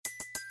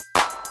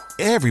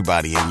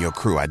Everybody in your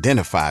crew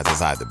identifies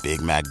as either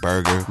Big Mac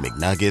Burger,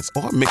 McNuggets,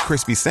 or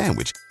McCrispy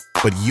Sandwich.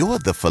 But you're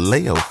the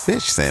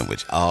Filet-O-Fish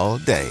Sandwich all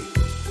day.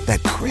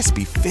 That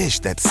crispy fish,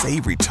 that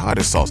savory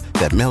tartar sauce,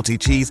 that melty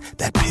cheese,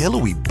 that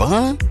pillowy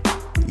bun.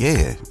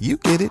 Yeah, you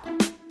get it.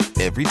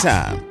 Every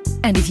time.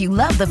 And if you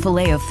love the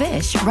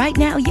Filet-O-Fish, right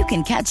now you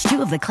can catch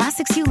two of the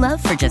classics you love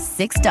for just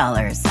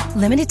 $6.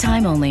 Limited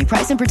time only.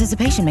 Price and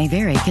participation may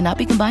vary. Cannot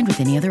be combined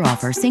with any other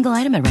offer. Single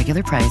item at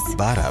regular price.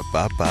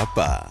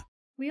 Ba-da-ba-ba-ba.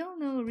 We all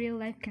know real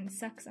life can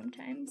suck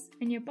sometimes,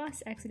 and your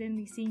boss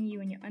accidentally seeing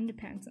you in your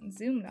underpants on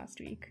Zoom last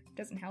week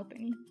doesn't help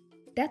any.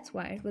 That's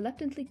why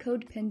reluctantly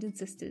codependent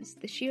sisters,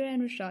 the Shira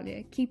and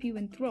Rashalia, keep you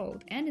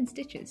enthralled and in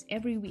stitches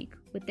every week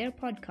with their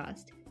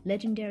podcast,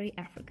 Legendary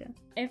Africa.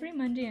 Every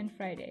Monday and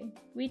Friday,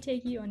 we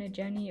take you on a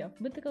journey of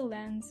mythical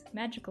lands,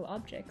 magical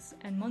objects,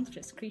 and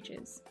monstrous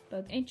creatures,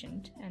 both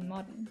ancient and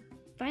modern.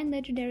 Find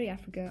Legendary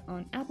Africa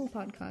on Apple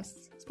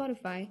Podcasts,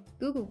 Spotify,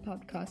 Google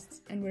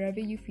Podcasts, and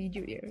wherever you feed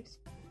your ears.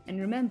 And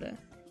remember,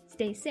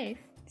 stay safe,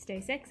 Stay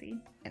sexy,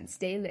 and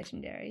stay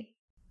legendary.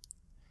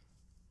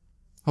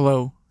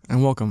 Hello,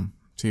 and welcome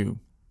to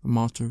the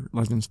Monster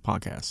Legends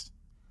Podcast.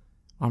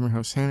 I'm your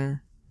host,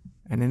 Tanner,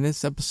 and in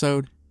this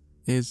episode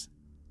is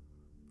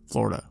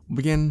Florida. We'll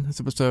begin this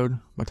episode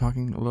by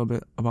talking a little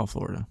bit about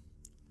Florida.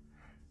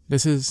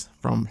 This is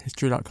from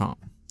History.com.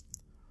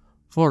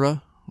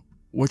 Florida,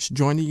 which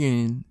joined the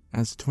Union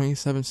as the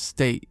 27th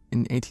state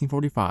in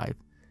 1845,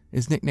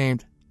 is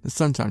nicknamed the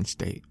Sunshine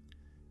State,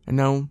 and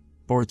known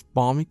for its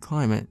balmy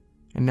climate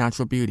and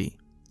natural beauty.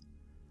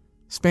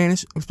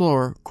 Spanish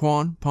explorer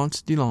Juan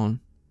Ponce de Leon,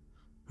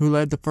 who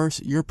led the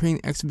first European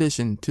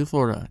expedition to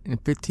Florida in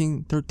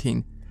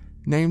 1513,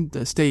 named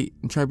the state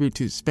in tribute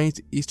to Spain's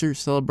Easter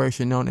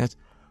celebration known as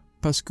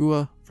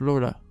Pascua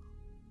Florida,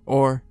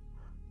 or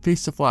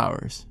Feast of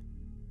Flowers.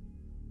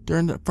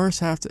 During the first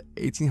half of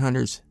the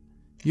 1800s,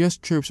 U.S.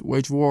 troops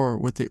waged war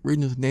with the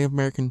region's Native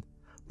American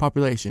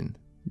population.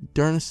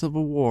 During the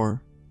Civil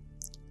War,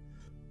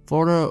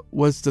 Florida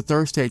was the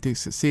third state to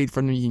secede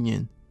from the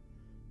Union.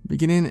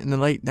 Beginning in the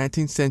late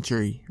 19th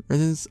century,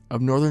 residents of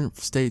northern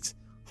states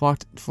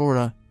flocked to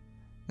Florida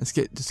and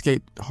to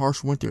escape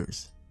harsh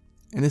winters.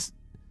 In the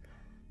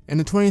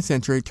 20th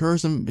century,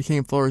 tourism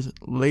became Florida's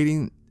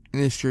leading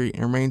industry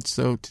and remains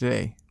so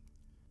today,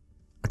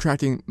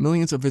 attracting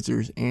millions of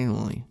visitors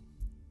annually.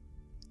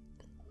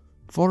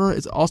 Florida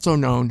is also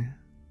known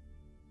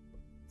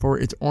for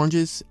its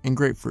oranges and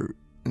grapefruit,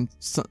 and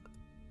some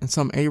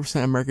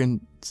 80%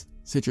 American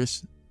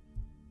citrus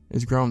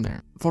is grown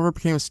there. Florida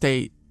became a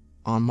state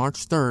on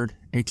March 3rd,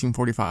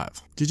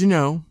 1845. Did you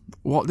know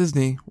Walt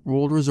Disney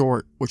World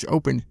Resort, which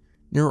opened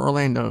near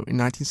Orlando in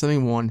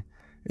 1971,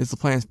 is the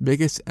planet's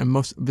biggest and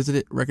most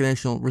visited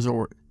recreational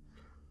resort,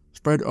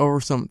 spread over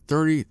some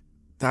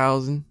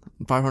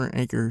 30,500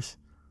 acres,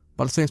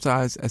 about the same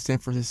size as San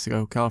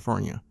Francisco,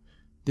 California.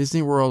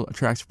 Disney World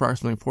attracts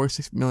approximately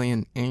 46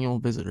 million annual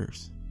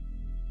visitors.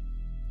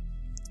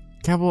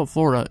 The capital of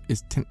Florida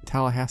is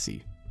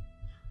Tallahassee.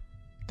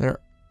 There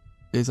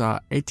is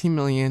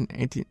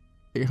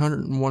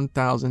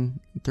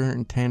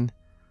 18,801,310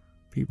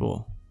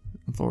 people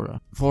in Florida.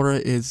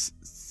 Florida is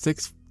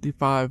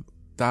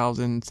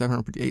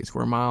 65,758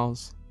 square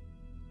miles.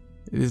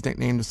 It is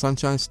nicknamed the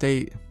Sunshine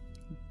State.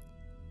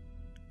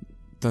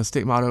 The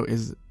state motto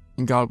is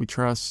 "In God We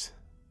Trust."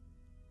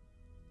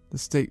 The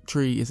state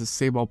tree is a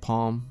sabal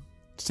palm.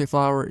 The state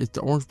flower is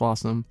the orange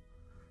blossom.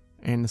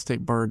 And the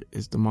state bird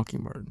is the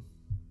mockingbird.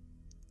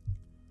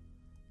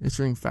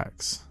 Interesting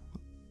facts.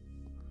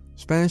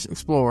 Spanish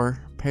explorer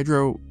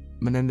Pedro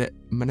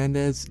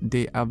Menendez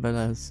de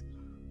Aviles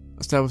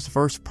established the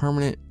first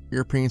permanent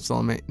European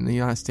settlement in the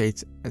United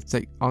States at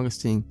St.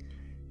 Augustine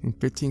in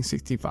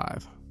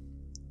 1565.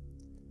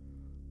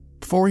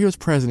 Before he was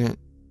president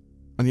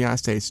of the United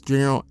States,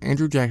 General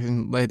Andrew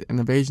Jackson led an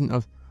invasion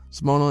of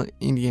Seminole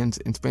Indians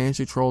and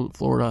Spanish-controlled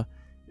Florida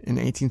in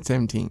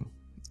 1817.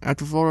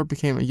 After Florida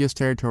became a U.S.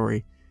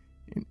 territory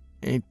in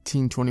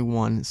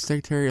 1821,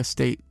 Secretary of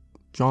State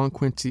John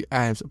Quincy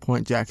Adams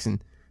appointed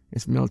Jackson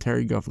as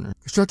military governor.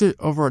 Constructed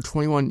over a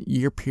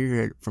 21-year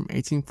period from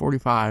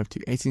 1845 to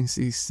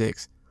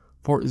 1866,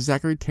 Fort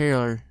Zachary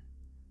Taylor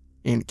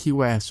in Key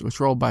West was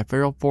controlled by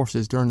federal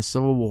forces during the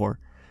Civil War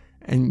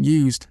and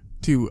used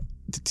to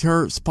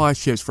deter supply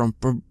ships from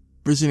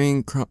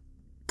provisioning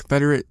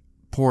Confederate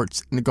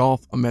ports in the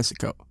Gulf of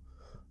Mexico.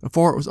 The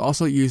fort was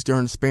also used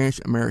during the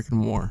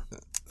Spanish-American War.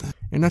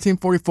 In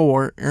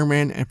 1944,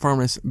 airman and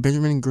pharmacist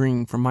Benjamin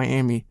Green from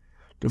Miami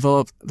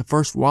developed the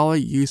first widely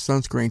used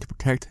sunscreen to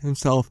protect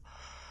himself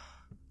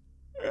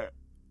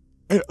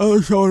and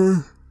other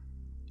soldiers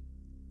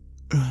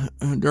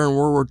during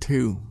World War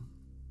II.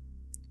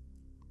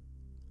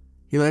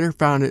 He later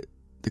founded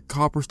the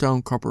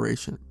Copperstone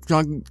Corporation.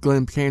 John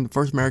Glenn became the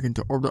first American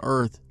to orbit the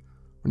Earth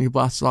when he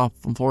blasted off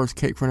from Florida's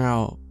Cape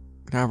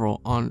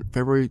Canaveral on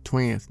February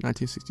 20th,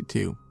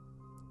 1962.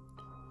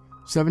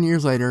 7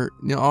 years later,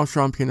 Neil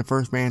Armstrong became the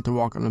first man to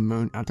walk on the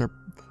moon after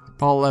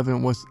Apollo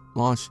 11 was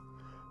launched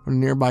from the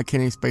nearby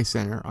Kennedy Space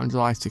Center on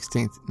July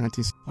 16th,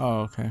 1960. Oh,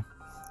 okay.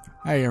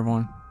 Hey,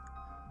 everyone.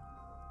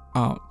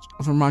 To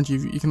remind you,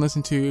 you can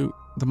listen to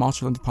the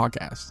Monster Legends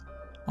podcast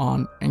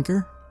on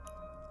Anchor,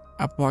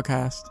 Apple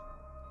Podcast,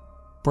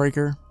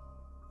 Breaker,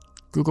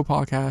 Google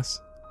Podcasts,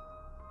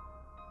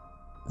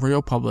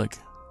 Radio Public,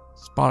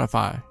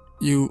 Spotify.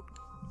 You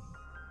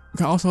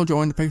can also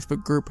join the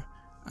Facebook group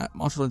at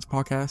Monster Legends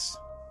Podcast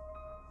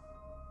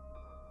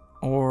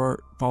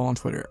or follow on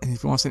Twitter. And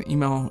if you want to send an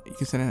email, you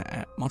can send it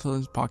at Monster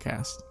Legends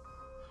Podcast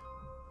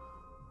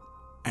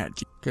at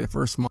G. Okay, the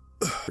first month.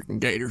 Freaking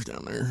gators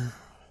down there.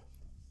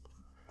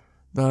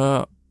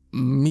 The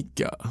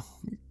Myakka,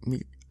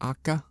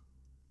 Myakka,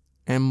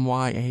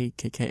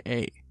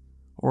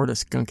 or the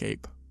skunk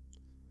ape.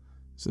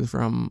 This is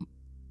from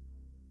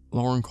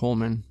Lauren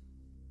Coleman.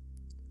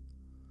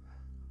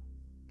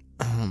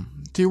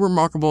 Two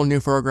remarkable new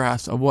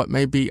photographs of what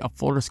may be a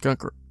Florida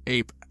skunk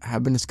ape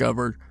have been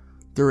discovered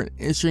through an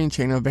interesting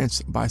chain of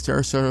events by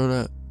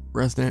Sarasota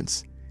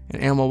residents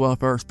and animal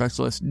welfare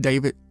specialist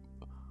David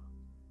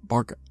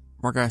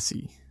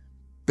Bargassi.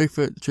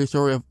 Bigfoot, True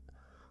Story of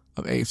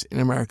Apes in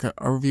America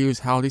reviews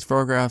how these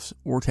photographs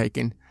were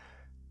taken,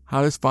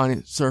 how this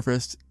finding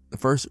surfaced, the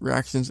first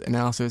reactions,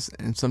 analysis,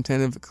 and some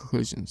tentative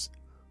conclusions.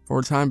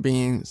 For the time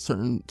being,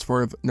 certain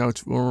supportive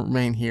notes will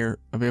remain here,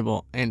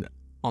 available and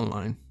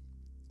online.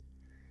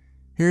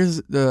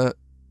 Here's the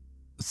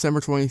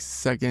December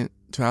 22nd,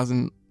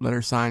 2000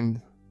 letter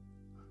signed,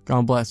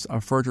 God bless,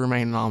 referred to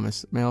remain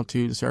anonymous, mailed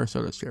to the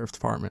Sarasota Sheriff's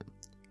Department.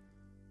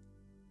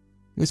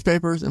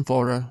 Newspapers in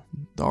Florida,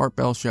 the Art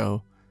Bell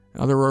Show,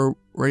 and other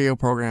radio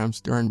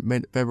programs during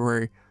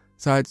mid-February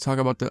decided to talk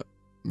about the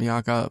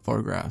Myakka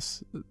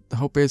photographs. The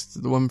hope is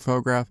that the woman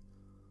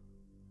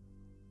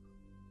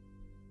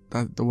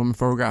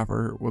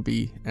photographer will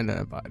be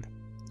identified.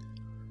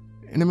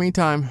 In the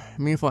meantime,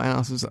 meaningful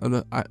analysis of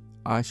the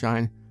eye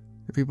shine,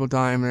 the pupil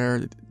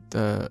diameter,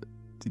 the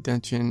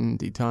detention,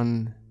 the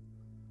tongue,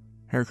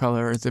 hair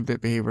color, exhibit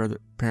behavior of the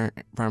parent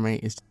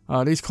primate is.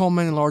 These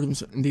culminating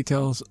enlargements and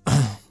details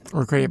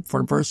were created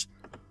for the first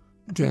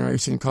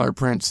generation color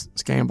prints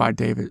scanned by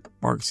David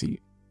Barksey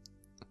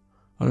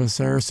of the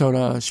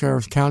Sarasota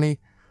Sheriff's County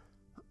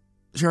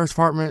Sheriff's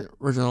Department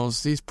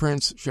originals. These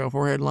prints show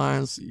forehead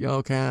lines,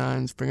 yellow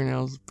canines,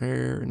 fingernails,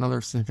 hair, and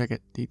other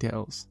significant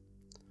details.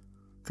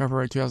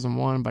 Copyright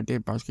 2001 by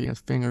David Barksey as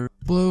finger.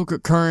 Blue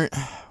current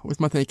with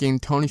my thinking.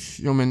 Tony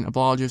Schulman, a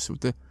biologist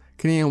with the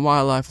Canadian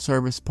Wildlife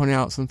Service, pointing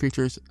out some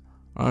features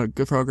on a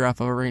good photograph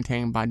of a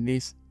orangutan by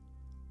Denise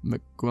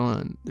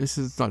McGuillan. This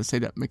is not to say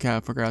that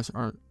Myakka photographs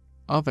aren't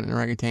of an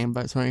orangutan,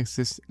 but some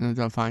exists in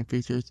identifying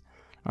features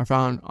are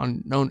found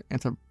on known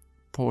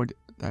anthropoid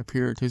that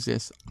appear to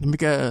exist. The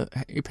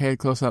Myakka ape head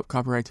close-up,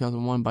 copyright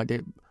 2001 by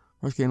David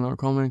Barksey and Laura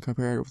Coleman,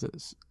 compared with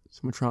the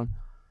Sumatran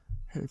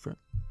head front.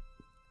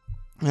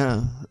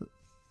 Try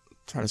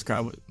to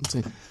describe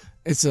it.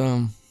 It's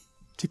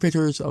two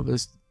pictures of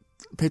this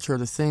picture of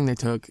the thing they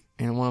took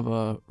and one of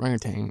a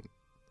orangutan,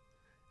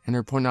 and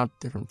they're pointing out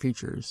different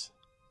features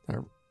that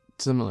are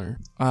similar.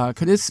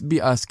 Could this be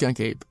a skunk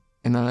ape?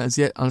 And as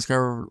yet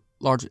undiscovered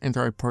large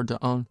anthropoid to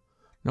own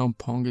known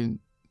Pongan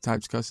type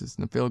discusses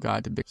in the field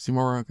guide to big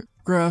Simora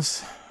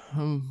graphs.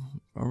 A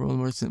really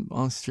more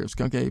on strip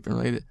skunk ape and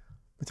related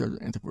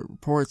anthropoid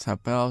reports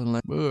have failed and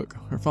let book.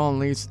 Her fallen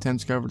leads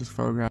attempt to discover this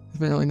photograph. It's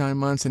been nearly 9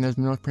 months and there's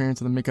been no appearance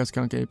of the Myakka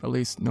skunk ape, at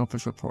least no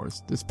official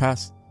reports. This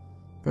past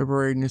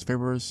February,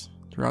 newspapers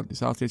throughout the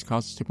Southeast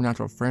caused a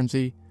supernatural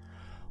frenzy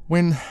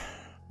when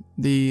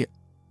the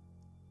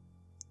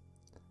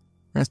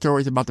ran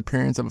stories about the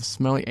appearance of a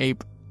smelly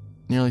ape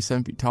nearly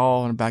 7 feet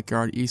tall in a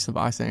backyard east of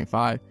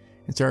I-75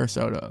 in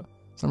Sarasota.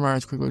 Some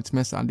writers quickly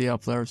dismissed the idea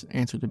of Flair's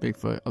answer to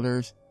Bigfoot.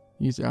 Others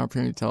used the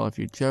opportunity to tell a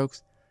few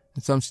jokes,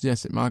 and some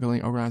suggested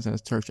Magdalene organized a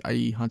search,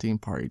 i.e. hunting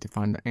party, to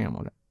find an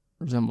animal that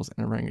resembles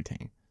an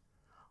orangutan.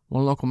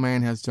 One local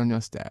man has done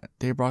just that.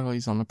 Dave Broccoli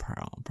is on the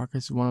prowl. Broccoli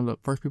is one of the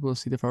first people to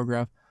see the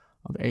photograph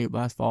of the ape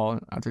last fall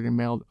after they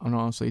mailed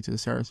anonymously to the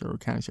Sarasota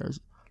County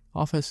Sheriff's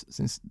Office.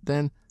 Since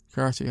then,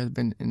 curiosity has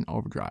been in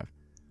overdrive.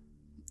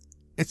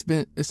 It's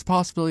a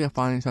possibility of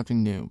finding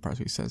something new,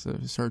 Broccoli says,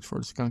 a search for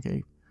the skunk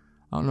ape.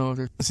 I don't know if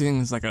there's seeing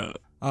this like a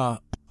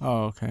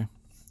okay.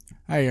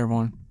 Hey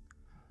everyone.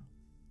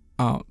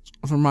 To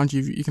remind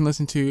you, you can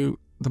listen to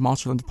the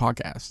Monster Legends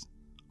podcast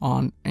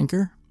on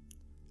Anchor,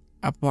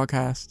 Apple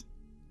Podcast,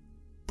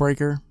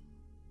 Breaker,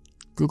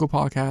 Google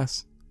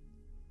Podcasts,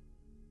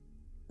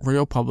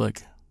 Radio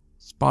Public,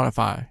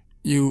 Spotify.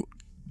 You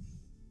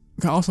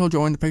can also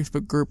join the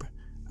Facebook group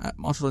at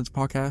Monster Legends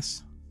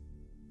Podcast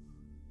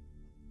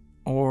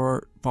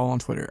or follow on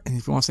Twitter. And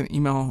if you want to send an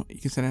email, you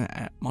can send it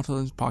at Monster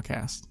Legends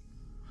Podcast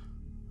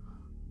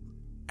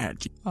at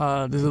G.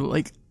 There's a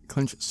Lake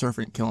Clinch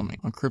serpent killing me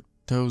on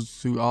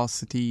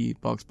Cryptozoology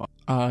Bug Spot.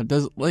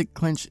 Does Lake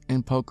Clinch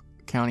in Polk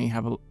County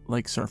have a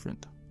lake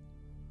serpent?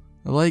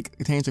 The lake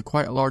contains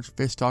quite a large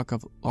fish stock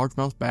of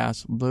largemouth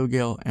bass,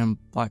 bluegill, and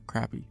black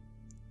crappie.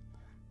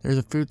 There is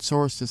a food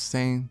source to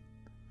sustain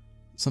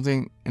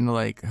something in the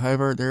lake.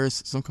 However, there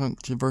is some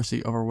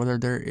controversy over whether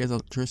there is a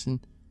tradition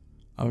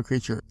of a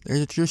creature. There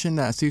is a tradition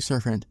that a sea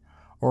serpent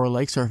or a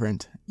lake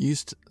serpent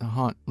used to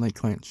haunt Lake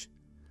Clinch.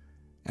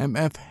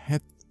 M.F.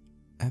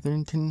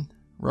 Hetherington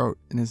wrote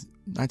in his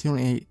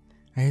 1928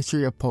 A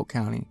History of Polk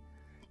County.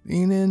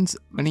 The Indians,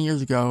 many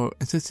years ago,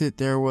 insisted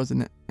there was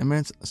an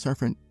immense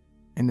serpent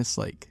in this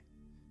lake.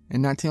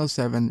 In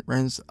 1907,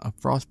 Wrens of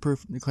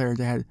Frostproof declared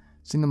they had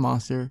seen the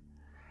monster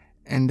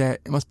and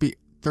that it must be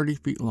 30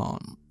 feet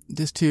long.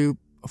 This too,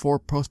 before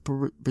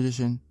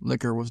post-prohibition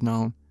liquor was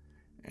known,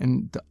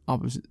 and the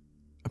opposite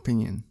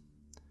opinion.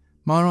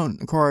 Modern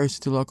inquiries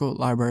to local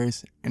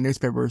libraries and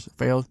newspapers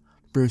failed to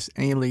produce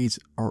any leads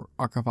or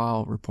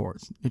archival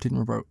reports,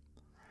 Newton wrote.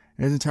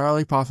 It is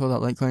entirely possible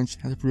that Lake Clinch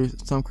has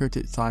produced some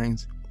cryptid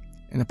sightings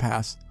in the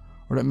past,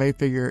 or that may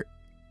figure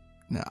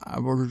in the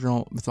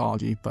Aboriginal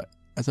mythology, but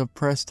as of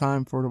press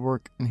time for the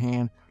work in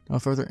hand, no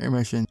further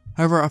information.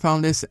 However, I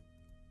found this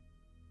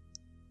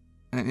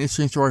an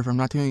interesting story from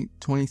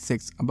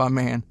 1926 about a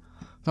man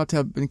thought to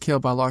have been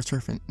killed by a large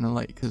serpent in the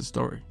lake. His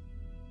story.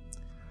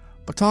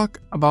 But talk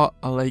about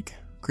a lake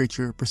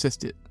creature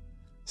persisted.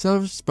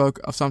 Settlers spoke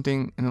of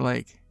something in the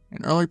lake,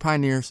 and early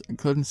pioneers,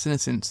 including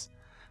citizens,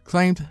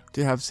 claimed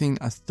to have seen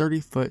a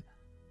 30-foot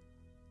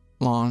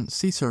long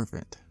sea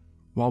serpent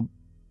while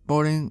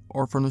boating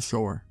or from the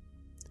shore.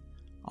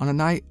 On the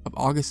night of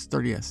August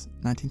 30th,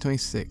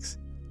 1926,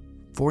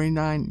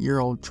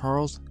 49-year-old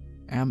Charles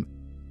M.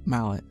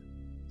 Mallett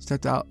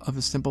stepped out of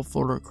his simple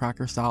Florida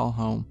cracker-style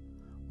home,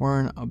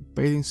 wearing a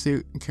bathing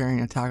suit and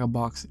carrying a tackle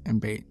box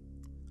and bait.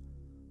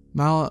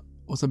 Mallett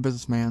was a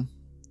businessman,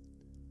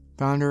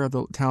 founder of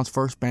the town's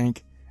first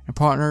bank, and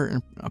partner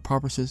in a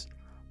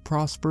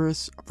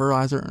prosperous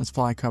fertilizer and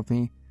supply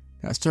company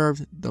that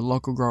served the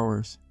local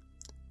growers.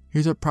 He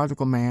was a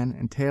practical man,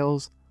 and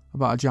tales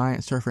about a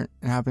giant serpent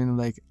inhabiting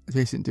the lake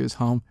adjacent to his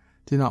home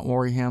did not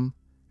worry him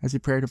as he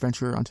prepared to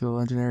venture onto the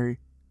legendary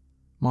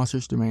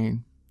monster's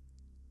domain.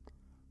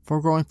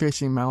 Before going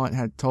fishing, Mallett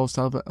had told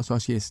several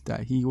associates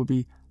that he would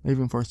be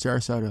leaving for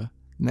Sarasota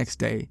the next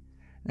day,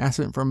 and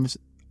absent from his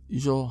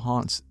usual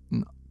haunts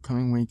in the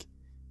coming week.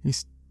 He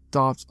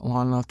stopped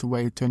long enough to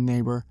wave to a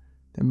neighbor,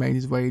 then made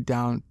his way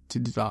down to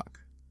the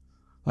dock.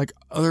 Like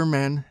other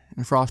men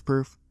in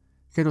Frostproof,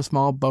 he kept a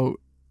small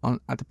boat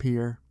at the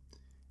pier,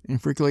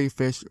 and frequently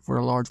fished for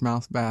the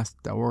largemouth bass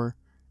that were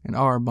and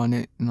are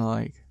abundant in the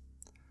lake.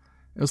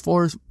 It was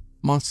Florida's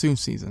monsoon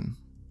season.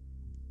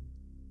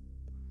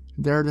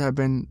 There had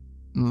been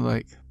in the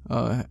lake,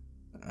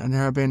 and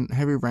there had been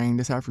heavy rain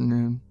this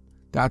afternoon,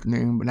 but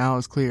now it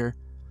was clear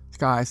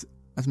skies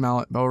as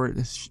Mallett boarded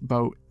his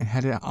boat and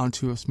headed out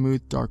onto a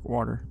smooth, dark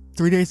water.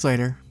 3 days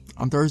later,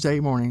 on Thursday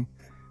morning,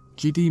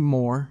 G.D.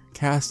 Moore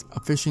cast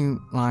a fishing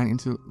line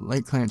into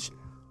Lake Clinch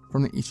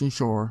from the eastern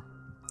shore.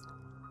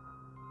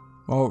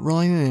 While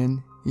reeling it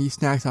in, he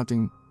snagged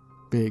something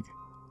big,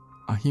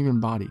 a human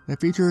body. The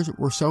features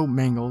were so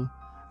mangled,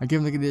 that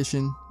given the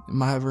condition, it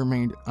might have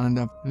remained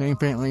unidentified. The name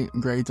faintly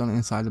engraved on the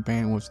inside of the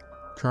band was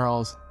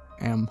Charles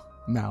M.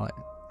 Mallett.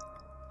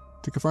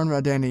 To confirm the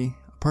identity,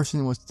 a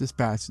person was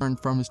dispatched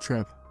from his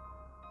trip.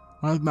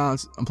 One of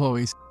Mallett's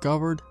employees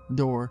discovered the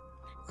door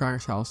to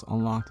Cracker's house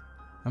unlocked,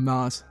 and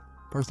Mallett's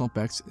personal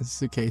effects in a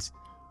suitcase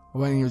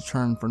awaiting his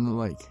return from the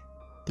lake.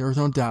 There was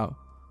no doubt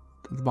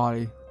that the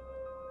body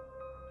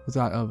was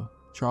that of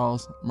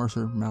Charles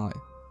Mercer Mallett.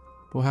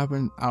 But what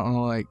happened out on the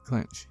Lake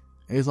Clinch?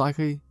 It is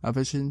likely a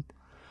physician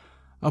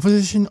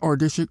or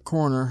district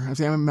coroner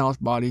examined Mallett's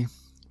body.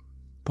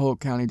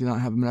 Polk County did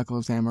not have a medical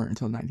examiner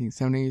until the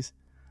 1970s.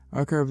 A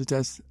record of his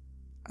death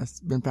has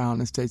been found in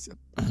the states.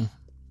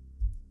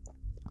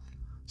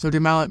 So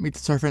did Mallett meet the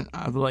serpent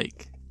out of the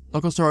lake?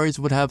 Local stories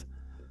would have,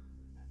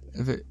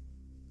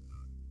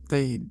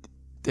 they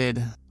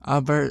did.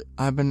 I've been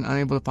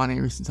unable to find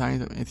any recent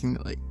signs of anything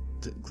that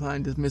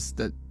declined dismissed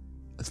that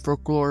as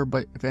folklore,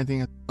 but if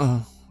anything,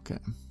 okay.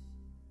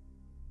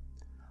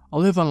 I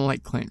live on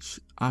Lake Clinch.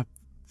 I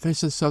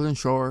fish the southern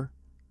shore.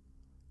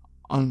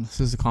 This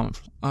is a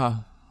comment.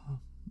 I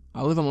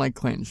live on Lake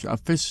Clinch. I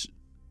fish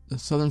the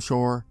southern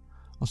shore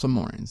on some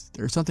mornings.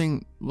 There's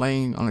something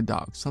laying on a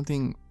dock,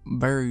 something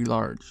very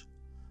large.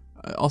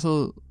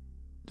 Also,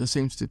 just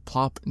seems to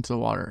plop into the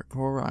water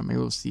before I'm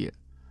able to see it.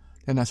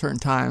 Then at certain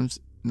times,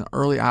 in the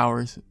early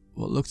hours,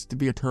 what looks to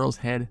be a turtle's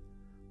head,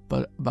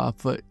 but about a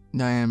foot in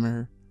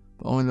diameter,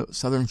 but only the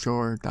southern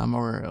shore that I'm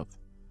aware of.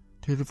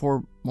 2 to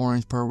 4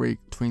 mornings per week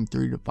between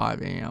 3 to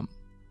 5 a.m.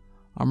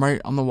 I'm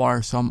right on the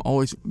water, so I'm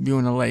always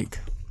viewing the lake.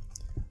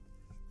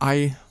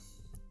 I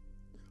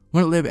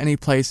wouldn't live any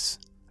place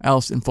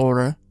else in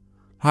Florida.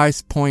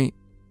 Highest point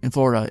in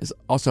Florida is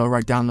also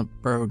right down the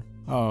road.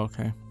 Oh,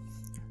 okay.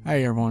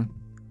 Hey, everyone.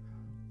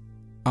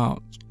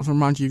 To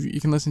remind you, you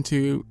can listen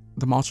to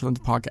the Monsterlands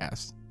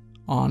podcast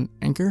on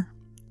Anchor,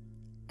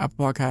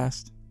 Apple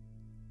Podcast,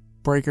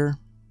 Breaker,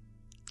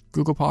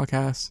 Google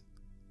Podcasts,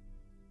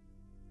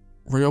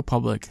 Radio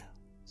Public,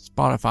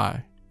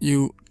 Spotify.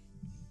 You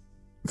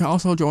can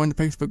also join the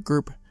Facebook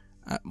group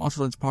at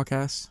Monsterlands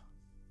Podcast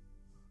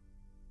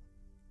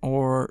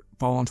or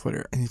follow on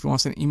Twitter. And if you want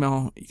to send an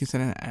email, you can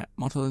send it at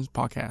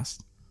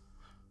monsterlandspodcast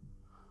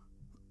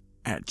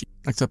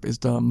 @. Next up is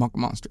the Monk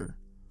Monster.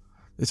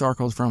 This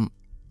article is from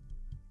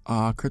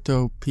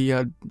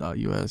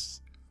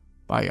Cryptopedia.us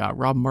by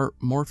Rob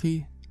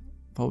Morphy,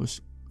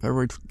 published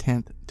February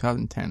 10th,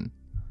 2010.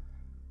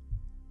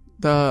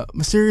 The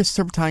mysterious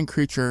serpentine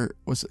creature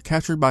was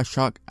captured by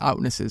shocked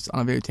eyewitnesses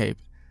on a videotape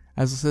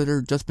as it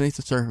slithered just beneath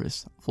the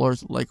surface of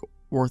Florida's Lake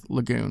Worth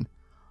Lagoon.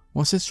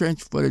 Once this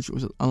strange footage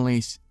was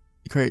unleashed,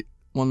 it created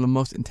one of the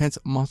most intense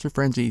monster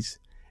frenzies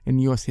in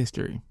U.S.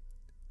 history.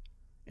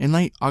 In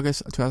late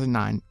August of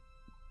 2009,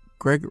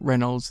 Greg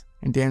Reynolds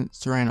and Dan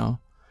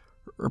Serrano,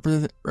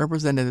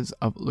 representatives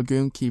of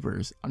Lagoon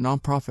Keepers, a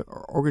non-profit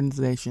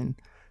organization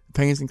that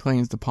paints and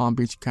cleans the Palm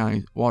Beach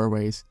County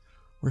waterways,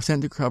 were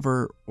sent to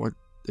cover what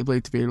they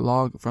believed to be a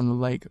log from the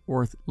Lake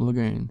Worth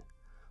Lagoon.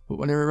 But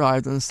when they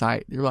arrived on the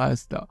site, they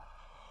realized that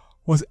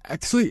what was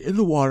actually in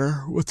the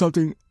water was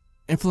something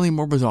infinitely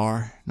more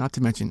bizarre, not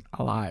to mention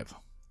alive.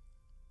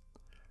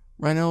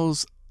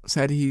 Reynolds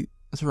said he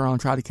and Serrano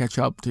tried to catch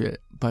up to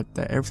it, but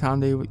that every time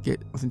they would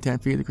get within 10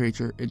 feet of the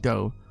creature, it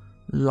dove,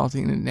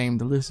 resulting in the name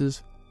the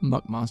elusive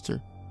muck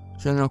monster.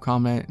 Serrano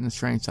commented in the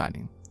strange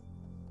sighting.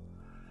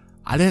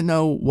 I didn't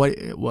know what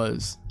it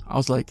was. I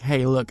was like,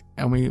 hey, look,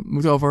 and we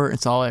moved over and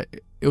saw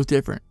it. It was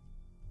different.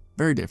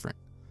 Very different.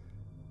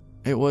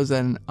 It was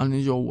an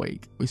unusual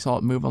wake. We saw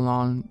it move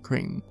along,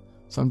 creating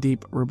some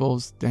deep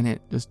ripples, then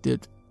it just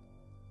dipped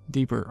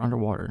deeper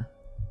underwater.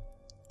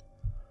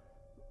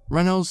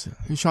 Reynolds,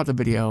 who shot the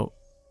video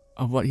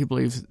of what he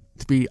believes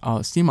to be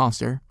a sea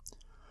monster,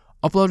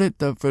 uploaded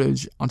the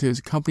footage onto his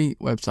company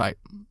website.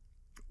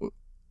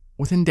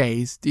 Within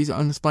days, these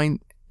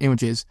unexplained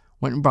images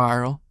went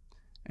viral,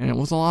 and it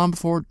was long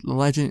before the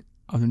legend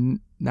of the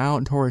now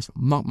notorious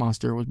muck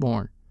monster was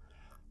born.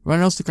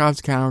 Reynolds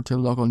describes the encounter to the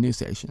local news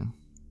station.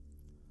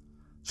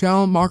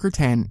 Channel marker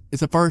 10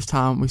 is the first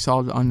time we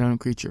saw the unknown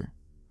creature.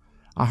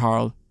 I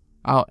hurled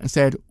out and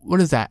said,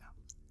 "What is that?"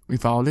 We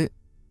followed it.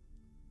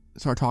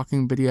 Start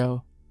talking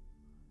video.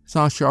 It's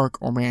not a shark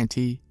or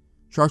manatee.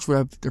 Sharks would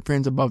have their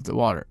fins above the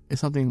water.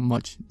 It's something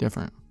much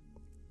different.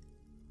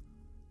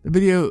 The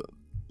video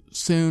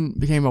soon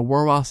became a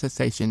worldwide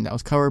sensation that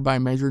was covered by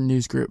major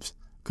news groups,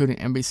 including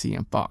NBC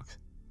and Fox.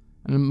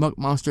 And the muck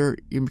monster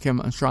even became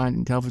enshrined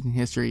in television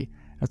history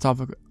as a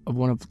topic of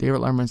one of David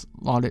Letterman's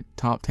lauded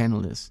top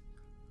 10 lists.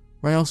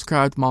 Reynolds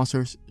described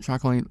monsters'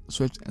 shockingly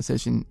swift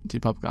ascension to the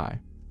public eye.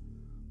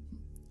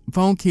 The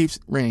phone keeps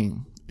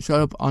ringing. It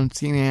showed up on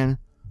CNN,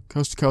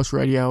 Coast to Coast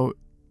Radio,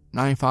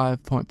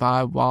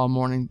 95.5 Wild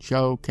Morning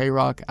Show,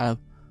 K-Rock out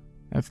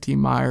of FT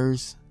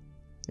Myers.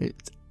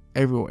 It's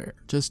everywhere.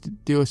 Just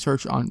do a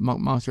search on muck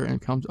monster and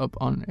it comes up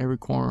on every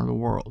corner of the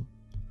world.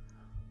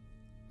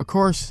 Of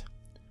course,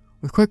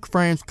 with quick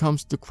frames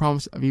comes the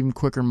promise of even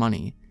quicker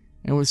money,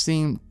 and it would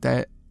seem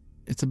that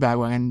it's a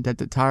bandwagon that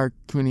the entire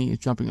community is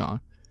jumping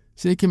on.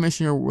 City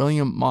Commissioner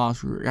William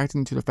Moss,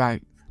 reacting to the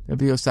fact that the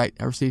video site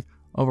had received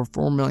over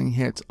 4 million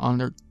hits on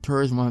their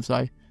tourism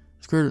website,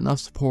 secured enough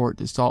support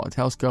to install a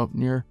telescope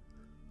near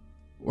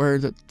where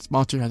the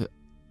monster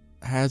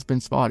has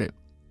been spotted.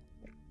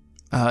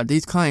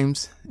 These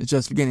claims is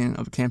just the beginning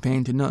of a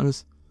campaign to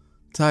notice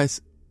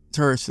entice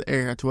tourists to the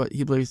area to what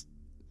he believes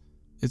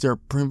is their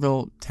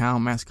Prineville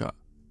town mascot.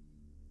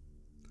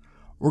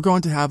 We're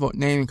going to have a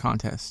naming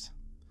contest.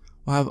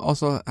 We'll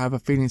also have a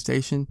feeding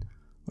station,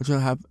 which will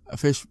have a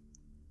fish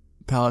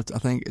pellets. I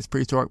think it's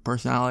prehistoric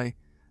personality.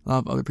 A lot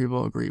of other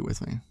people agree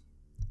with me.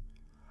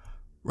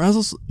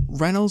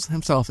 Reynolds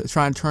himself is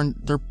trying to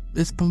turn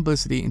this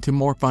publicity into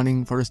more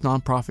funding for this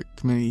non-profit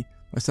community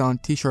by selling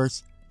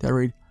t-shirts that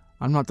read,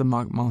 "I'm not the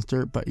muck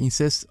monster," but he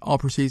insists all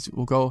proceeds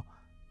will go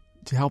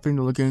to helping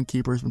the lagoon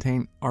keepers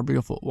maintain our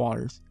beautiful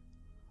waters.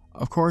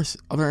 Of course,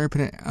 other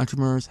independent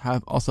entrepreneurs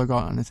have also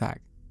gotten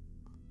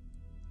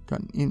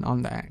in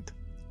on the act.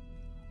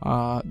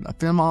 The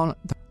film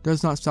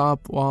does not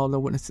stop while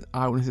the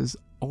eyewitnesses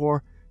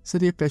or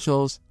city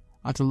officials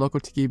at the local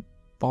tiki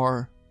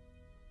bar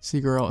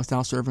Seagirl is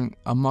now serving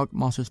a muck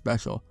monster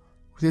special,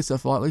 which is a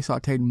lightly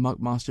sauteed muck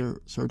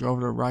monster served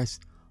over the rice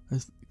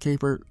with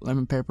caper,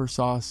 lemon pepper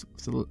sauce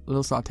with a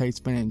little sauteed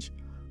spinach.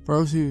 For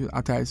those who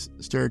appetites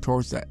steer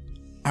towards that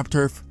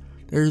AstroTurf,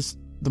 there's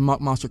the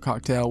muck monster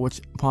cocktail,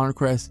 which upon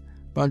request,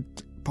 but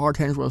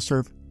bartenders will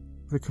serve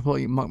with a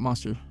completely muck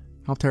monster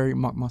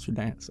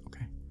dance.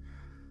 Okay.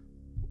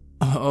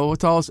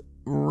 What's all this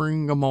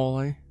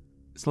ringamole?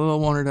 It's a little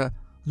wonder that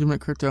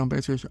legitimate crypto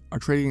investors are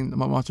trading the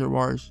muck monster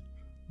wars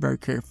very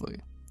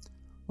carefully.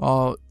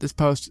 While this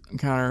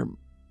post-encounter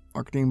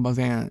marketing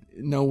buzzan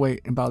no way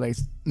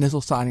invalidates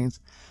initial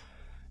sightings,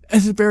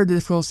 it's very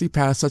difficult to see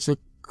past such a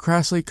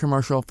crassly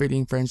commercial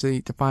feeding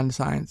frenzy to find the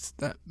science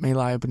that may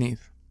lie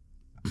beneath.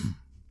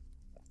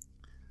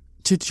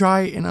 To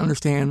try and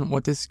understand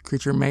what this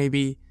creature may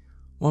be,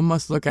 one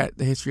must look at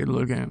the history of the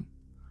lagoon.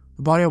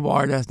 The body of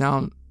water that is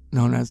now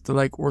known as the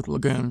Lake Worth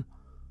Lagoon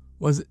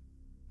was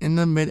in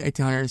the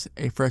mid-1800s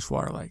a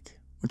freshwater lake,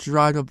 which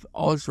derived of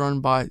all its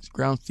run by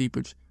ground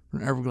seepage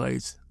from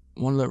Everglades,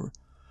 one of the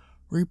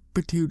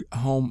reputed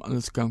home of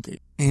the skunk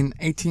ape. In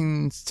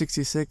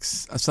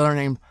 1866, a settler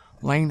named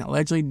Lane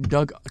allegedly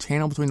dug a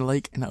channel between the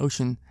lake and the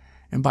ocean,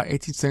 and by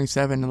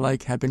 1877 the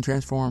lake had been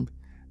transformed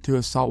to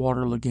a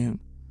saltwater lagoon.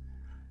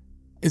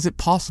 Is it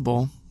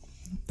possible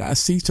that a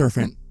sea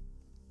serpent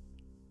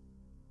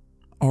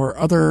or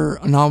other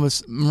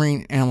anomalous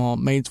marine animal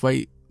made its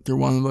way through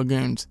one of the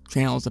lagoon's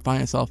channels to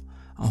find itself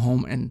a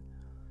home in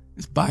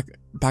its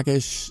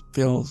brackish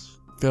filled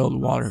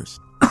waters?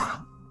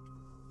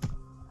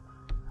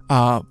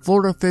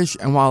 Florida Fish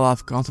and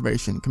Wildlife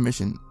Conservation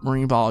Commission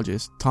marine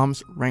biologist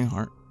Thomas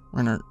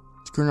Renner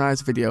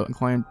scrutinized the video and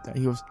claimed that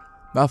he was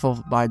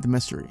baffled by the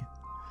mystery.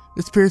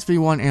 This appears to be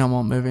one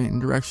animal moving in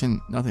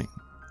direction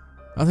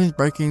nothing's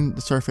breaking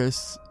the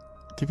surface.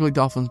 Typically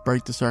dolphins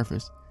break the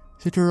surface.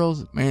 Sea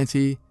turtles,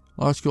 manatee,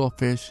 large school of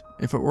fish.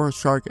 If it were a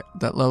shark at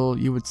that level,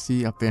 you would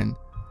see a fin.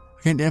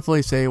 I can't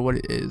definitely say what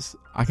it is.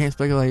 I can't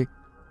speculate,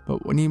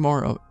 but we need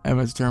more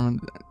evidence to determine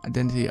the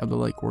identity of the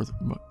Lake Worth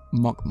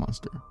muck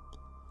monster.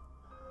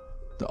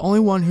 The only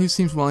one who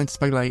seems willing to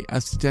speculate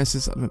as to the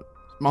genesis of the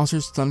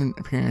monster's sudden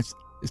appearance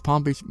is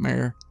Palm Beach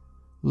Mayor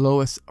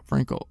Lois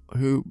Frankel,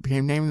 who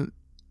became named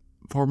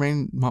for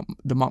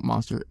the muck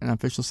monster. An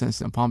official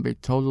citizen of Palm Beach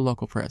told the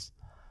local press.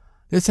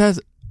 This has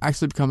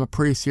actually become a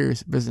pretty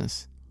serious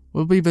business.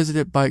 We'll be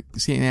visited by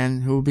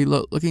CNN, who will be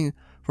looking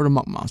for the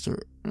muck monster.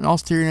 In all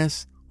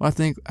seriousness, what I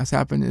think has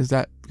happened is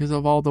that because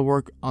of all the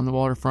work on the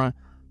waterfront,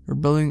 the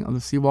building of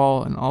the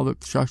seawall, and all the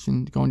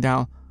construction going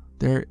down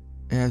there,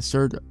 it has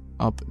stirred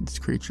up this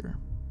creature.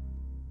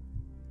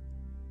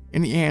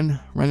 In the end,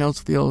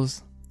 Reynolds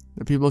feels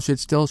that people should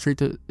still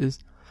treat this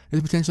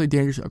potentially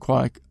dangerous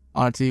aquatic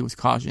oddity with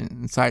caution,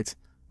 and cites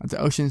that the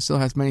ocean still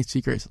has many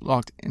secrets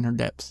locked in her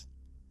depths.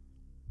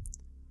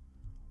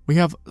 We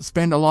have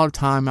spent a lot of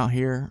time out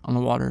here on the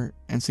water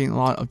and seen a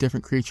lot of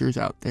different creatures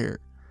out there,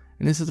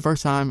 and this is the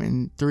first time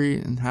in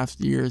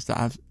 3.5 years that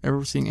I've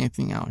ever seen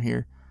anything out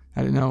here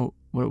I didn't know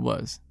what it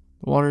was.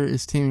 The water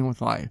is teeming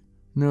with life.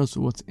 Who knows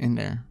what's in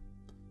there?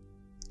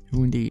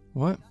 Who indeed?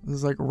 What? This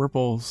is like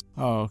ripples.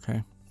 Oh,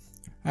 okay.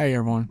 Hey,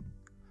 everyone.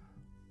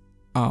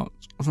 To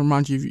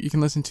remind you, you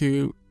can listen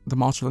to the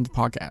Monsterlands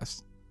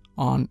podcast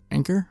on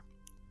Anchor,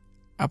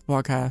 Apple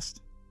Podcast,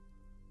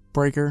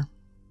 Breaker,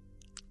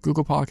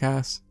 Google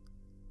Podcasts,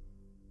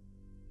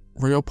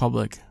 Radio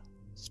Public,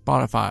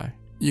 Spotify.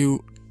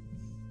 You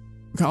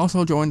can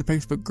also join the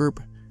Facebook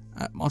group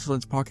at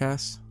Monsterlands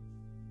Podcast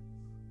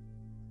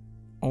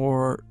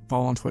or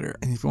follow on Twitter.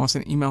 And if you want to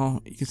send an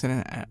email, you can send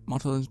it at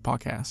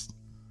monsterlandspodcast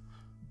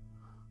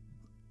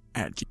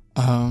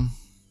 @.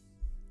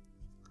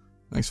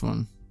 Next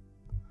one.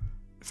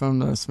 From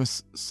the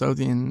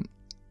Smithsonian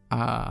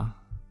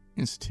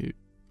Institute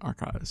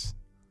Archives.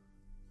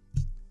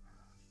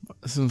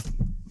 This was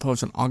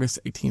published on August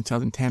 18,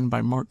 2010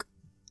 by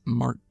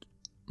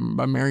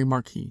Mary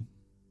Markey.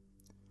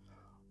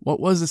 What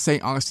was the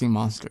St. Augustine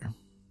monster?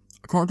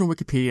 According to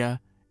Wikipedia,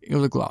 it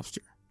was a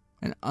globster,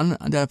 an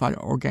unidentified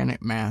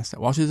organic mass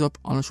that washes up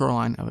on the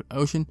shoreline of an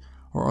ocean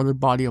or other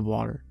body of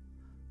water.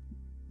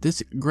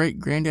 This great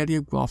granddaddy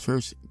of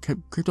globsters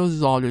kept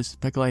cryptozoologists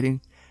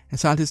speculating and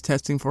scientists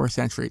testing for a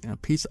century in a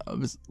piece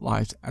of his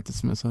life at the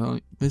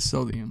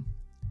Smithsonian.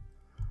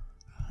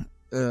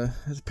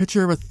 There's a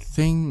picture of a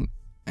thing,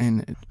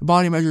 and the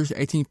body measures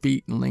 18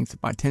 feet in length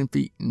by 10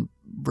 feet in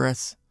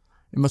breadth.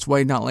 It must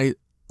weigh not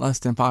less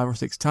than 5 or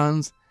 6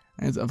 tons,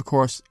 and is, of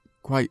course,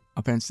 quite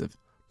offensive.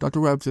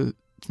 Dr. Webb to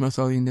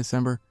Smithsonian,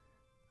 December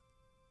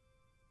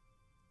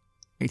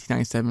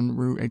 1897,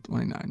 Rue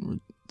 829,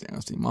 St.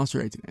 Augustine Monster,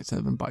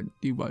 1897, by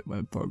D. White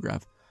Webb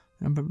photograph.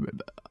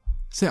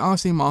 St.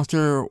 Augustine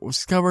Monster was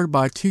discovered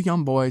by 2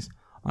 young boys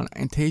on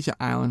Antasia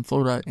Island,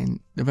 Florida, in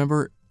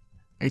November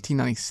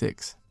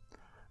 1896.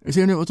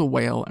 Assumed it was a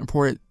whale and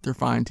reported their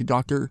find to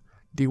Dr.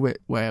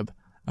 DeWitt Webb,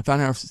 a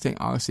founder of St.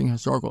 Augustine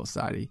Historical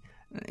Society,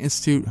 an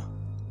institute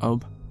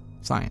of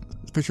science.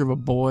 It's a picture of a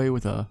boy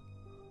with a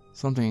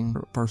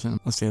person.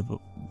 Let's say a boy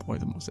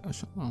with a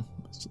mustache.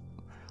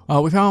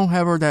 We found,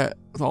 however, that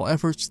with all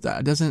efforts,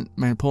 that a dozen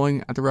men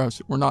pulling at the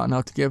ropes were not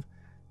enough to give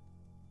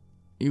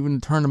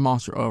even turn the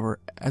monster over.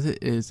 As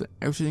it is,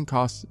 everything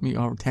cost me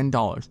over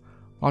 $10.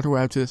 Dr.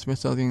 Webb to the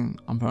Smithsonian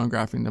on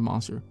photographing the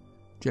monster,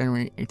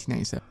 January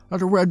 1897.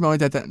 Dr. Webb noted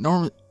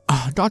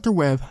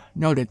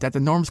that the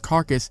enormous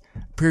carcass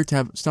appeared to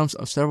have stumps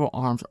of several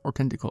arms or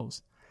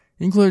tentacles.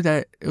 He concluded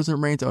that it was the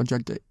remains of a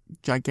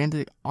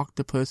gigantic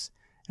octopus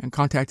and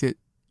contacted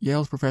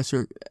Yale's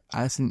Professor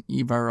Addison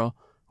E. Verrill,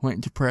 who went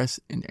into press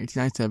in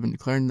 1897,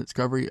 declaring the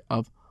discovery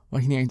of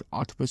what he named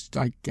Octopus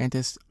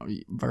gigantus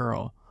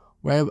Verrill.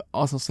 Webb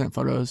also sent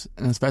photos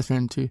and a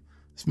specimen to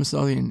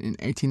Smithsonian in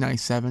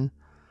 1897.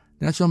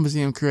 The National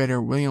Museum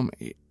curator William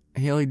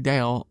Haley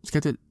Dale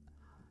accepted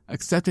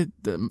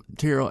the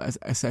material as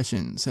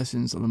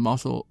sessions of the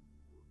muscle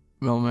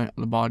development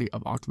of the body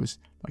of Octopus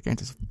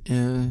gigantus.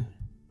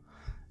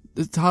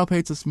 The title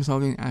page of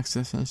Smithsonian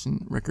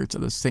accession records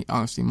of the St.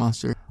 Augustine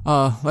monster.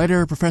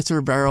 Later,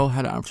 Professor Verrill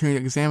had an opportunity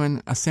to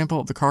examine a sample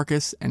of the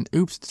carcass and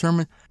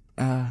determined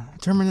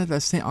that the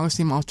St.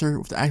 Augustine monster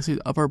was actually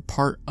the upper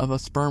part of a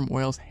sperm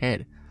whale's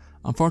head.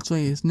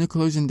 Unfortunately, his new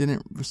conclusion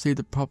didn't receive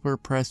the proper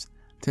press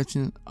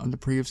attention of the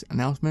previous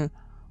announcement.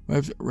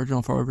 Webb's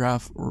original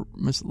photograph were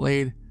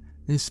mislaid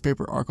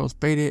Newspaper articles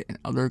faded, and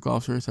other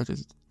glossaries such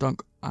as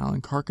Dunk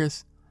Island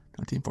Carcass,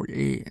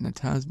 1948, and the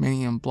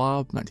Tasmanian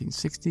Blob,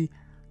 1960,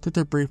 took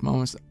their brief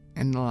moments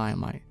in the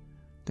limelight.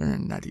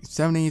 During the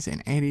 1970s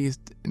and 80s,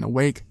 in the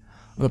wake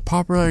of the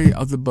popularity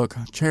of the book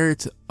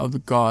Chariots of the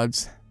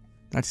Gods,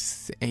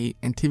 1968,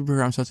 and TV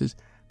programs such as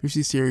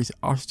BBC series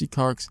Arthur C.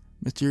 Clarke's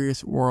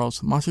Mysterious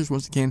Worlds, monsters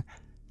once again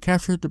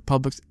captured the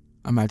public's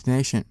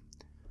imagination.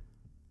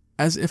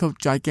 As if a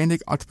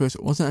gigantic octopus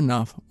wasn't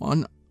enough,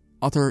 one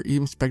author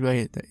even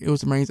speculated that it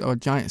was the remains of a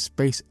giant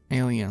space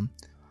alien.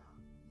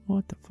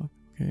 What the fuck?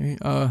 Okay.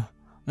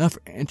 Enough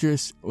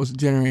interest was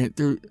generated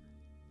through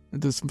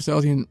the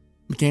Smithsonian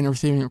began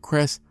receiving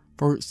requests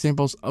for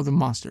samples of the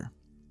monster.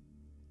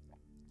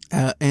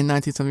 In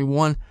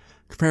 1971,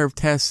 comparative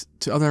tests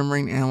to other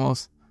marine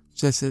animals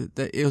suggested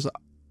that it was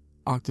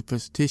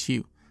octopus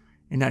tissue.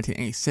 In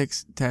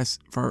 1986, tests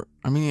for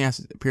amino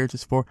acids appeared to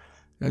support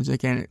the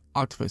gigantic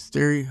octopus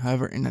theory.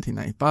 However, in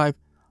 1995,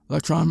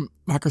 electron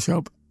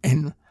microscope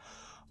and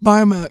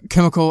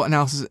biochemical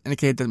analysis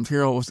indicated that the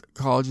material was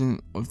collagen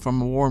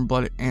from a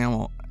warm-blooded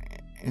animal.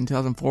 In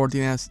 2004,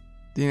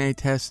 DNA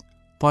tests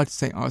applied to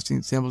St.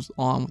 Augustine samples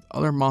along with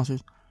other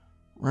monsters,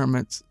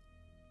 remnants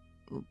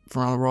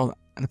from around the world,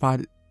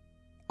 identified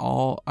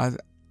all as a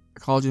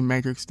collagen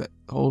matrix that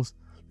holds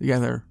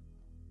together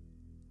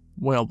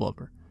whale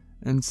blubber.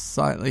 In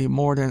slightly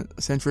more than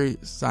a century,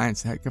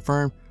 science had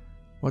confirmed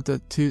what the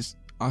two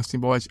Augustine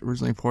boys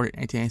originally reported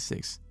in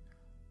 1886.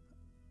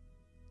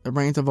 The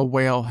remains of a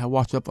whale had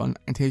washed up on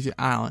Antasia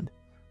Island.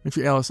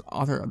 Richard Ellis,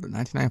 author of the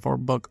 1994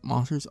 book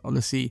Monsters of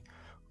the Sea,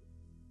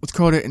 was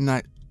quoted in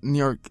the New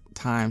York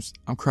Times,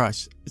 "I'm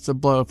crushed. It's a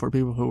blow for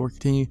people who will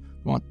continue to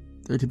want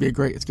there to be a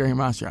great scary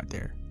monster out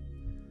there.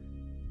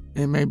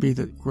 It may be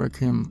the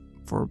requiem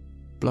for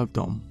Blood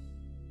Dome."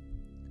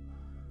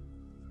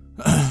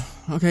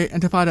 Okay,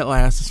 identified at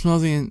last, the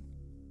Smithsonian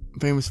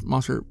famous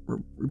monster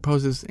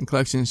reposes in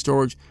collection and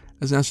storage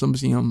as the National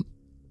Museum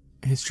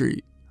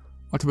History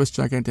Octopus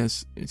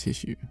gigantus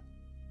tissue.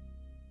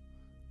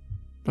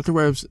 Dr.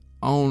 Webb's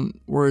own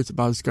words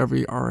about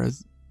discovery are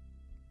as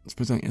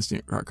Smithsonian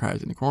Institute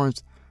Archives in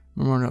accordance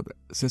memorandum of the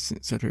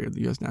Assistant Secretary of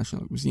the U.S.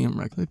 National Museum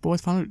record. The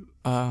boys found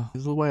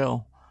his little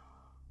whale,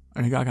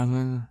 and the guy comes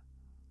in.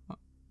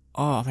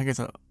 I think it's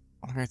an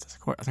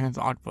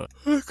octopus.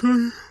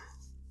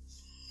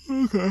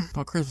 Okay.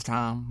 About Christmas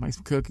time, make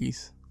some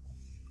cookies.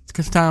 It's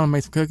Christmas time, I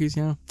make some cookies,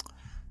 you know.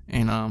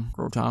 And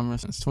grow time,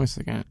 it's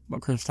 22nd,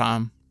 about Christmas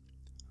time.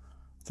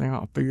 I think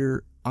I'll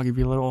figure I'll give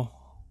you a little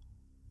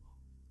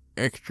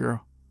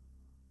extra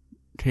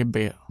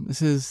tidbit.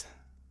 This is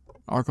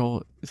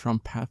article is from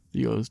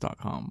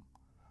pathvideos.com.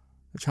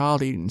 The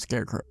child-eating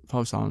scarecrow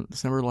post on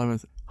December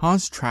 11th.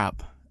 Hans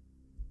Trapp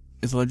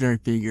is a legendary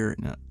figure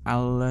in the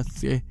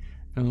Alsace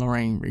and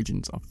Lorraine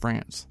regions of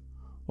France.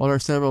 While there are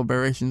several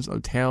variations of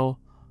the tale,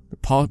 the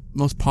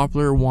most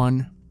popular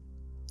one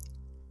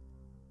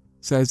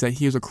says that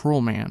he is a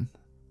cruel man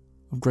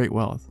of great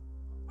wealth.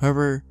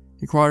 However,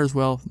 he acquires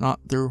wealth not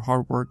through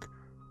hard work,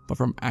 but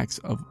from acts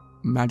of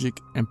magic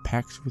and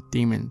pacts with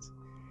demons.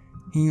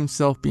 He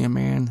himself, being a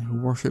man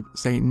who worshipped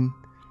Satan,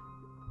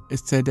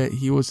 it's said that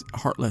he was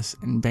heartless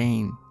and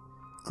vain,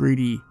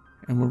 greedy,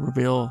 and would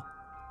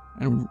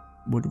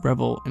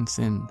revel in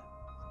sin.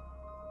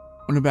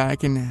 When the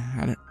Vatican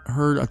had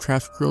heard of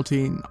Trapp's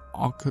cruelty and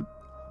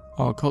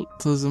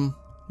occultism,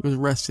 he was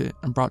arrested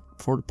and brought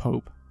before the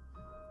Pope.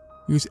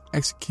 He was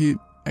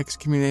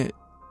excommunicated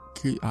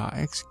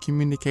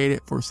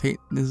for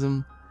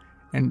Satanism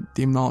and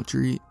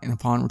demonology, and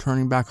upon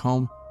returning back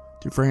home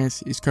to France,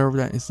 he discovered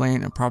that his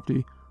land and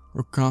property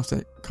were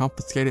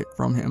confiscated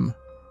from him,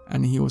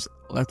 and he was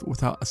left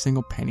without a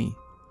single penny.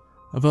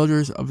 The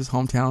villagers of his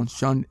hometown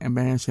shunned and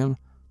banished him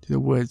to the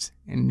woods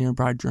in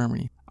nearby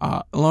Germany.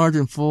 Large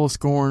and full of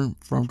scorn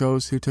from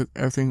those who took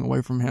everything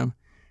away from him,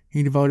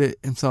 he devoted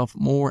himself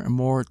more and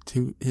more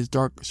to his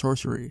dark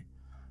sorcery.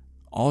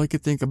 All he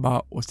could think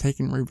about was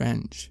taking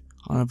revenge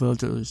on the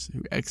villagers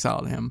who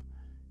exiled him.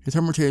 His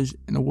hermitage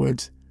in the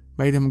woods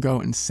made him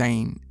go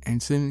insane,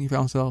 and soon he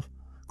found himself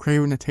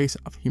craving the taste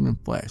of human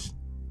flesh.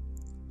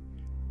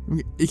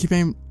 He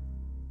became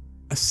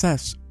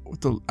obsessed with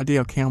the idea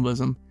of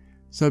cannibalism,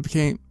 so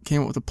he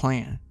came up with a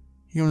plan.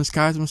 He would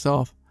disguise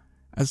himself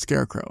as a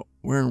scarecrow,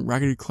 wearing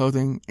raggedy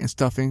clothing and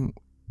stuffing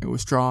it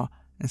with straw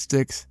and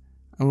sticks,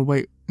 and would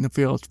wait in the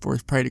fields for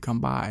his prey to come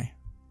by.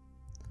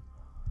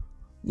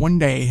 One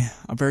day,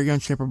 a very young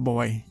shepherd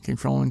boy came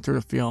strolling through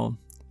the field.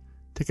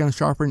 Taking a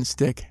sharpened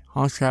stick,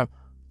 Hans Trapp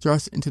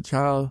thrust into the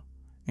child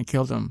and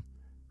killed him,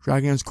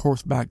 dragging his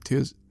corpse back to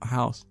his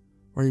house,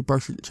 where he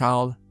butchered the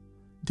child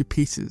to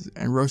pieces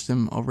and roasted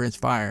him over his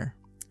fire.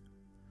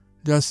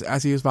 Just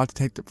as he was about to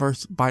take the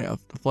first bite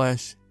of the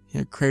flesh he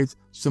had craved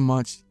so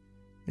much,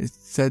 it is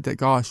said that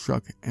God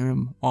struck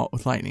him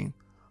with lightning.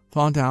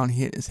 Falling down,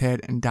 he hit his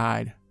head and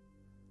died.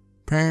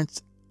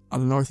 Parents of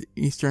the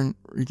northeastern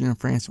region of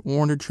France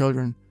warned their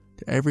children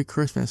that every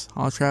Christmas,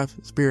 Hans Trapp's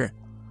spirit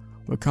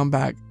would come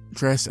back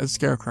dressed as a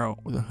scarecrow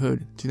with a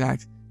hood to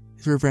enact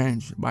his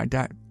revenge by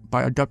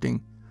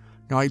abducting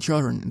and all 8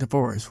 children in the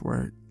forest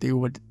where they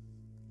were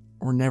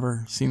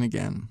never seen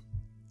again.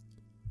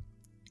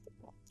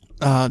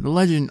 The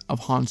legend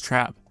of Hans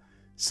Trapp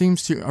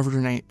seems to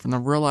originate from the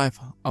real life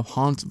of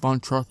Hans von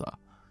Trotha,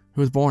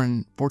 who was born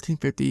in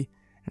 1450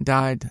 and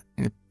died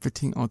in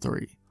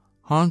 1503.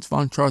 Hans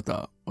von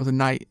Trotha was a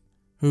knight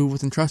who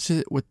was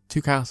entrusted with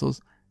 2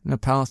 castles in the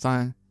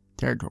Palestine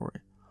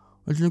territory,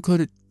 which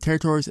included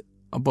territories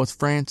of both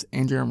France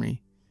and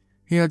Germany.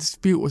 He had a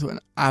dispute with an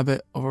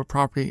abbot over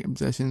property and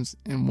possessions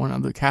in one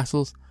of the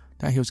castles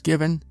that he was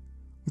given,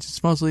 which is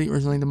supposedly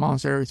originally the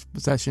monastery's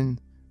possession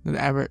that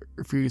the abbot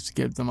refused to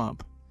give them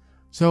up.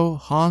 So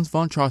Hans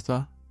von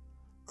Trotha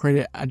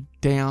created a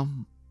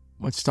dam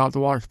which stopped the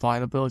water supply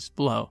of the village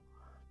below.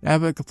 The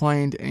abbot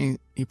complained and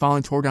he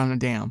finally tore down the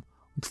dam,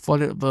 which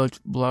flooded the village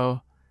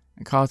below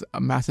and caused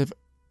a massive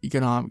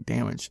economic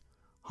damage.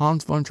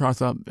 Hans von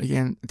Trotha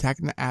began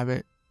attacking the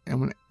abbot, and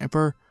when the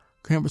emperor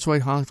couldn't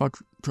persuade Hans von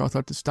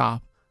Trotha to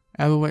stop,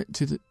 the abbot went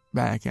to the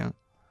Vatican.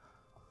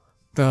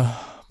 The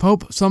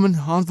Pope summoned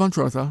Hans von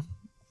Trotha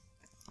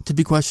to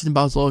be questioned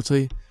about his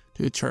loyalty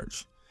to the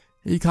church.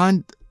 He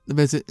declined the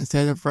visit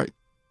instead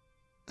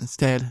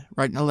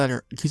writing a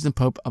letter accusing the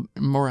Pope of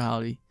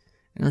immorality.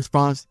 In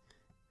response,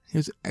 he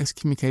was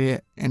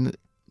excommunicated and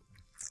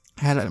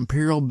had an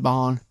imperial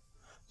ban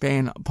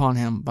upon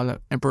him by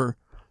the emperor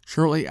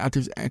shortly after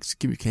his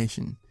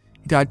excommunication.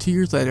 He died 2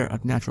 years later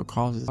of natural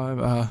causes.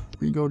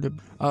 Rigo de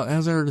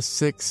Alexander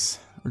VI,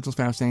 original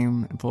Spanish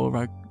name in full,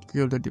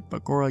 Rigo de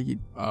Bacora.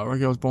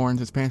 Rigo was born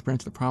to Spanish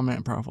branch of the prominent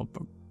and powerful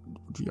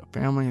Borgia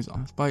family.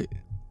 Despite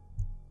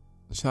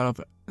the shadow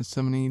of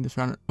Gethsemane, the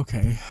shadow.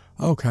 Okay.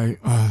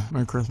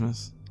 Merry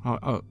Christmas.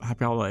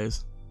 Happy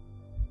holidays.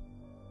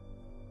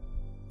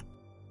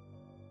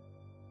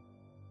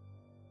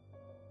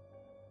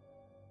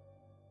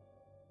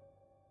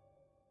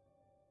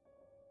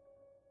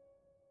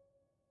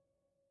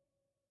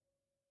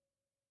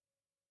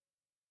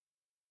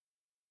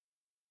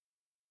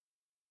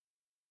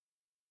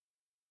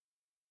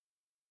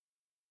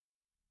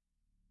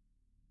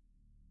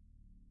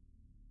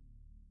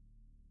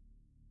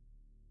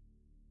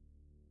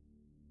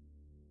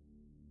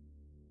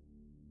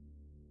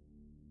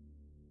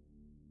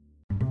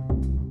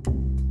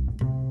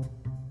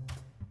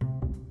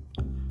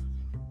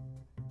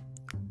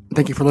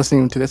 Thank you for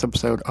listening to this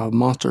episode of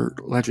Monster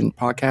Legend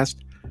Podcast.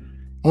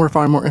 Or to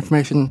find more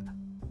information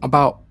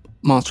about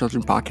Monster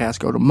Legend Podcast,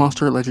 go to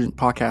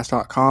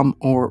monsterlegendpodcast.com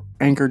or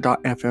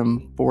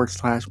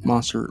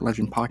anchor.fm/Monster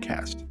Legend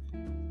Podcast.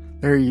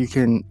 There you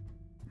can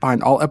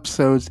find all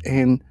episodes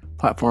and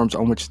platforms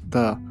on which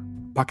the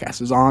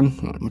podcast is on,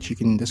 which you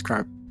can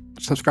subscribe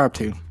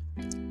to.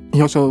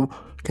 You also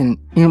can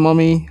email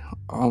me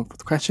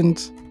with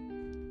questions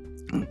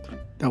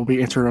that will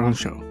be answered on the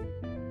show.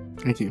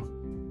 Thank you.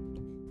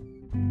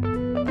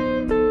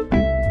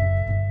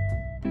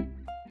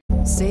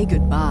 Say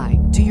goodbye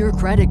to your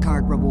credit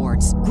card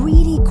rewards.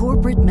 Greedy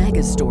corporate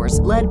mega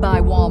stores, led by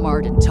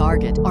Walmart and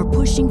Target, are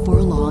pushing for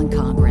a law in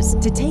Congress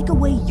to take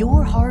away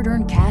your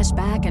hard-earned cash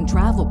back and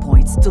travel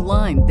points to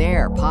line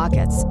their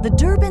pockets. The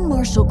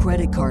Durbin-Marshall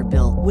credit card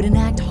bill would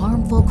enact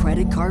harmful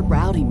credit card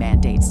routing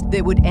mandates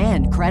that would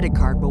end credit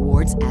card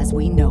rewards as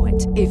we know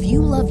it. If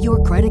you love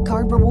your credit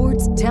card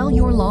rewards, tell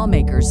your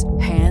lawmakers,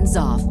 hands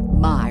off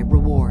my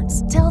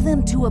rewards. Tell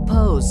them to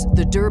oppose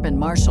the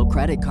Durbin-Marshall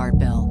credit card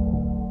bill.